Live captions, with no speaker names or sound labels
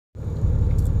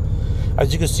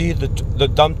As you can see, the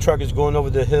dump truck is going over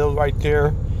the hill right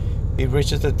there. He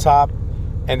reaches the top,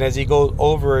 and as he goes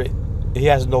over it, he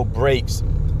has no brakes.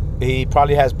 He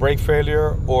probably has brake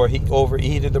failure, or he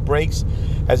overheated the brakes.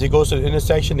 As he goes to the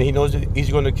intersection, he knows that he's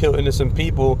going to kill innocent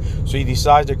people, so he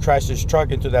decides to crash his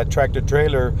truck into that tractor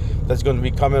trailer that's going to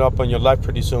be coming up on your left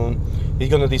pretty soon. He's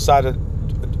going to decide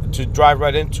to drive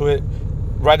right into it,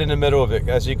 right in the middle of it.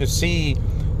 As you can see,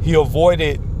 he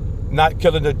avoided not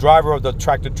killing the driver of the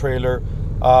tractor trailer.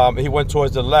 He went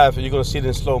towards the left, and you're going to see it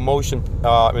in slow motion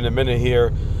in a minute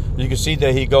here. You can see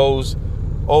that he goes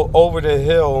over the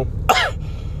hill.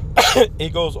 He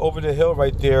goes over the hill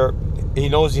right there. He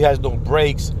knows he has no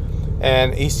brakes,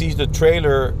 and he sees the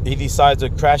trailer. He decides to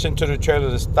crash into the trailer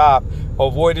to stop,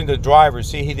 avoiding the driver.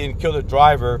 See, he didn't kill the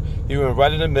driver. He went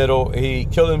right in the middle. He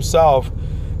killed himself,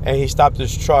 and he stopped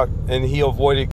his truck, and he avoided